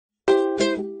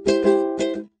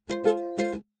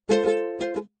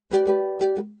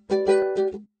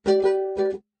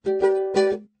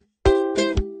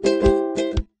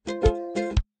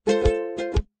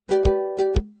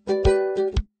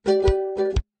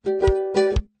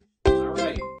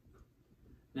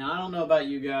about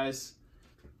you guys,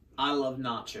 I love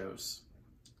nachos.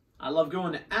 I love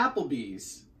going to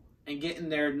Applebee's and getting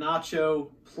their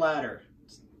nacho platter.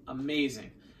 It's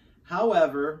amazing.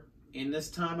 However, in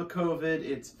this time of COVID,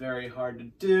 it's very hard to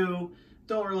do.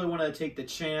 Don't really want to take the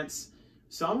chance.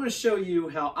 So I'm going to show you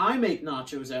how I make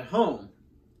nachos at home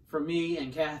for me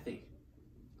and Kathy.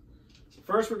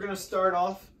 First, we're going to start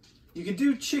off. You can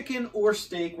do chicken or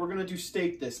steak. We're going to do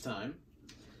steak this time.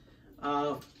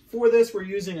 For this, we're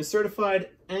using a certified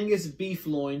Angus beef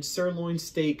loin, sirloin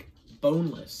steak,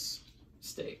 boneless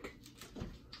steak.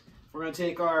 We're going to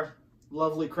take our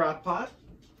lovely crock pot.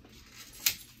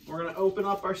 We're going to open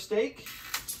up our steak.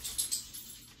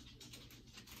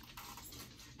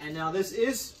 And now this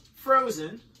is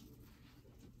frozen.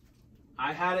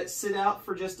 I had it sit out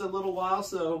for just a little while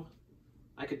so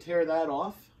I could tear that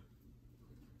off.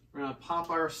 We're going to pop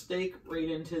our steak right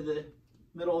into the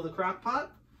middle of the crock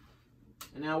pot.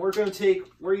 And now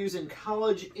we're using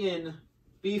College Inn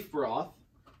beef broth.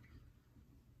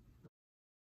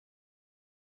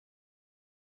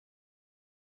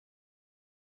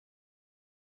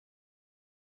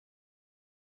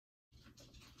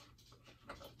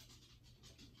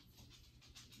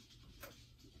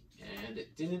 And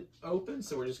it didn't open,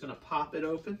 so we're just going to pop it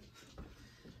open.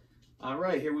 All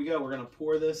right, here we go. We're going to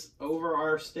pour this over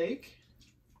our steak.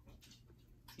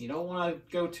 You don't want to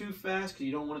go too fast because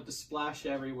you don't want it to splash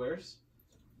everywhere.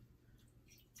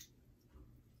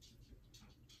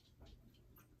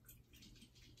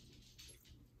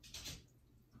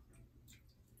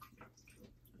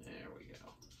 There we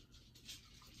go.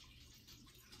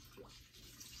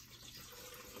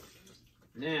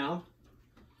 Now,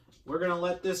 we're going to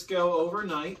let this go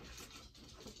overnight.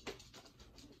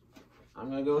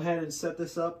 I'm going to go ahead and set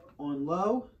this up on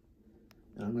low.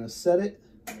 And I'm going to set it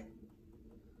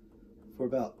for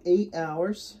about 8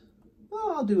 hours.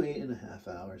 Oh, I'll do 8.5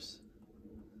 hours.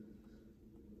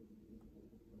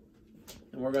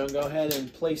 And we're going to go ahead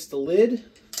and place the lid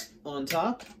on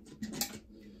top.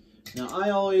 Now I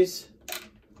always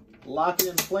lock it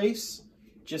in place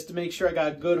just to make sure I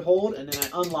got a good hold, and then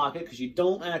I unlock it because you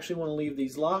don't actually want to leave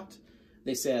these locked.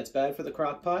 They say it's bad for the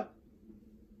crock pot.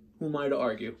 Who am I to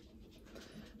argue?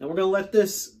 Now we're going to let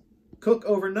this cook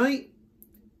overnight.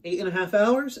 8.5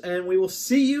 hours, and we will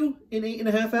see you in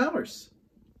 8.5 hours.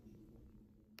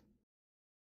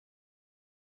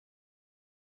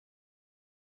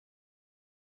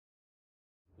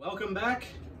 Welcome back.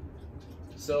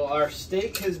 So our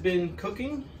steak has been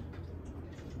cooking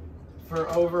for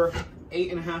over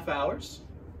 8.5 hours.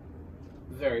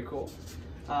 Very cool.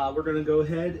 We're going to go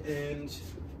ahead and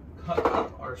cut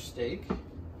up our steak.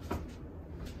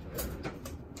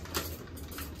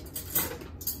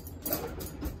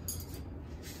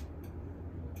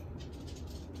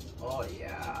 Oh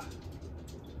yeah.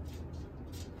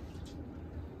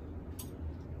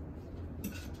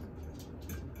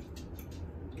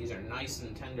 These are nice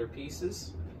and tender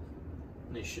pieces.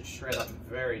 And they should shred up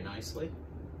very nicely.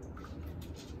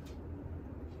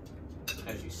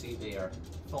 As you see, they are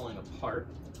falling apart.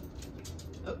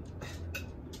 Oh.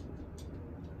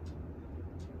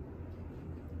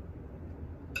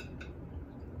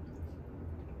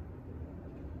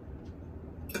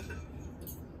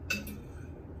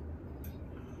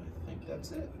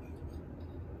 That's it.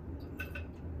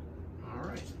 All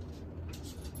right.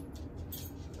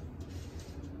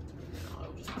 Now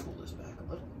I'll just pull this back a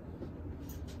little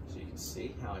so you can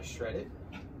see how I shred it.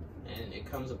 And it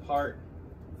comes apart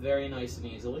very nice and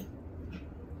easily.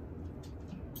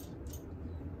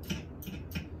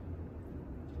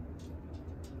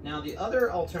 Now the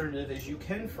other alternative is you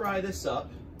can fry this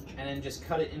up and then just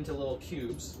cut it into little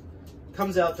cubes.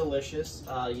 Comes out delicious.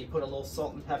 You put a little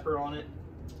salt and pepper on it.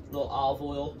 A little olive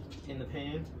oil in the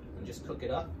pan and just cook it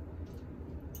up.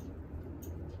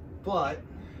 But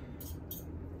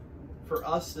for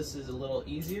us, this is a little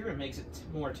easier. It makes it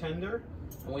more tender,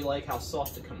 and we like how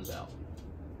soft it comes out.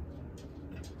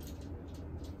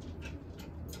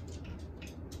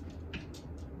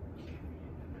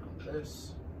 Now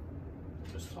this,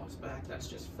 just toss back. That's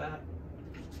just fat.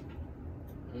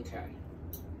 Okay.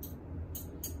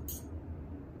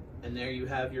 And there you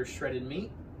have your shredded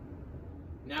meat.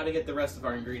 Now to get the rest of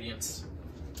our ingredients.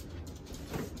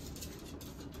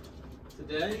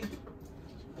 Today,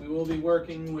 we will be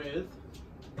working with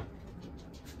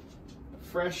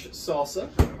fresh salsa.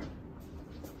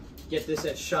 Get this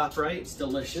at ShopRite, it's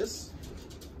delicious.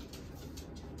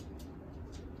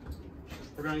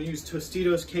 We're going to use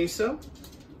Tostitos queso.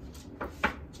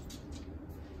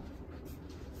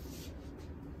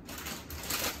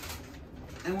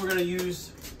 And we're going to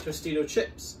use Tostito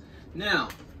chips. Now,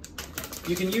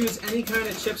 You can use any kind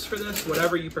of chips for this,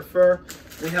 whatever you prefer.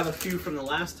 We have a few from the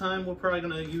last time we're probably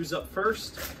gonna use up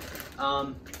first.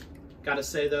 Gotta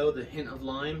say though, the hint of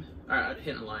jalapeno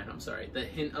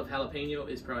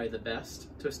is probably the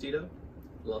best Tostito.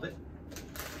 Love it.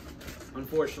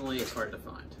 Unfortunately, it's hard to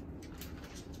find.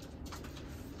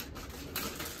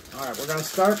 All right, we're gonna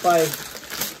start by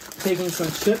taking some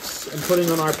chips and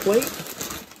putting on our plate.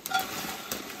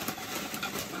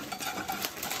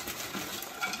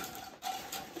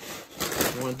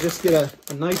 You want to just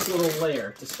get a nice little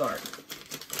layer to start.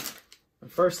 The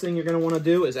first thing you're going to want to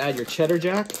do is add your cheddar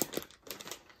jack.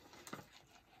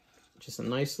 Just a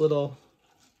nice little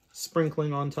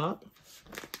sprinkling on top.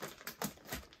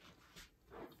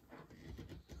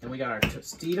 And we got our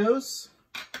Tostitos,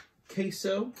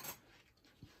 queso.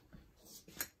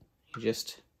 You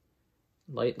just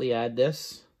lightly add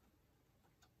this.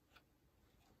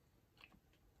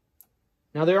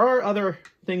 Now there are other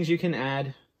things you can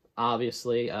add,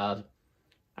 obviously.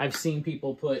 I've seen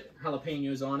people put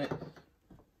jalapenos on it.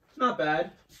 Not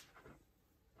bad.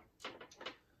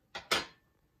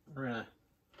 We're gonna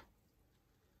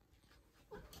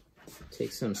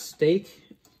take some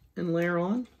steak and layer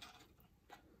on.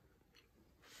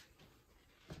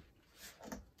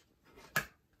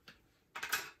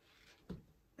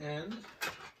 And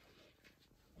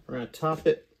we're going to top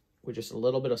it with just a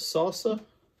little bit of salsa.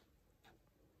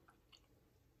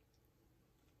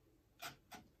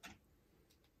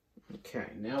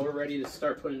 Okay, now we're ready to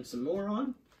start putting some more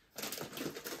on.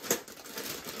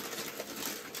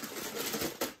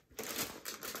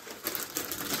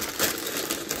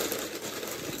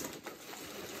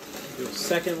 Do a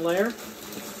second layer.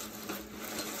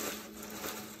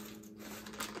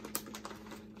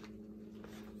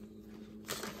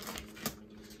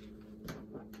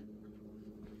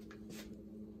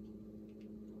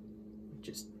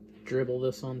 Just dribble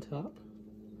this on top.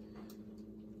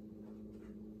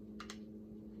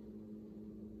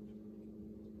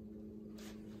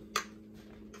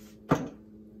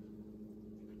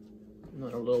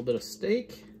 Another little bit of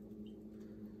steak.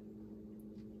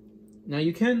 Now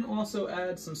you can also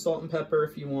add some salt and pepper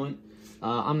if you want.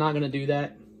 I'm not going to do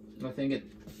that. I think it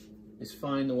is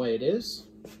fine the way it is.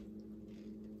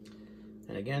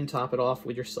 And again, top it off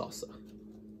with your salsa.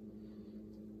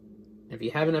 If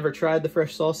you haven't ever tried the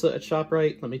fresh salsa at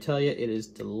ShopRite, let me tell you, it is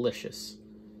delicious.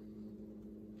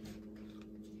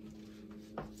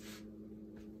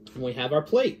 And we have our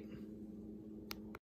plate.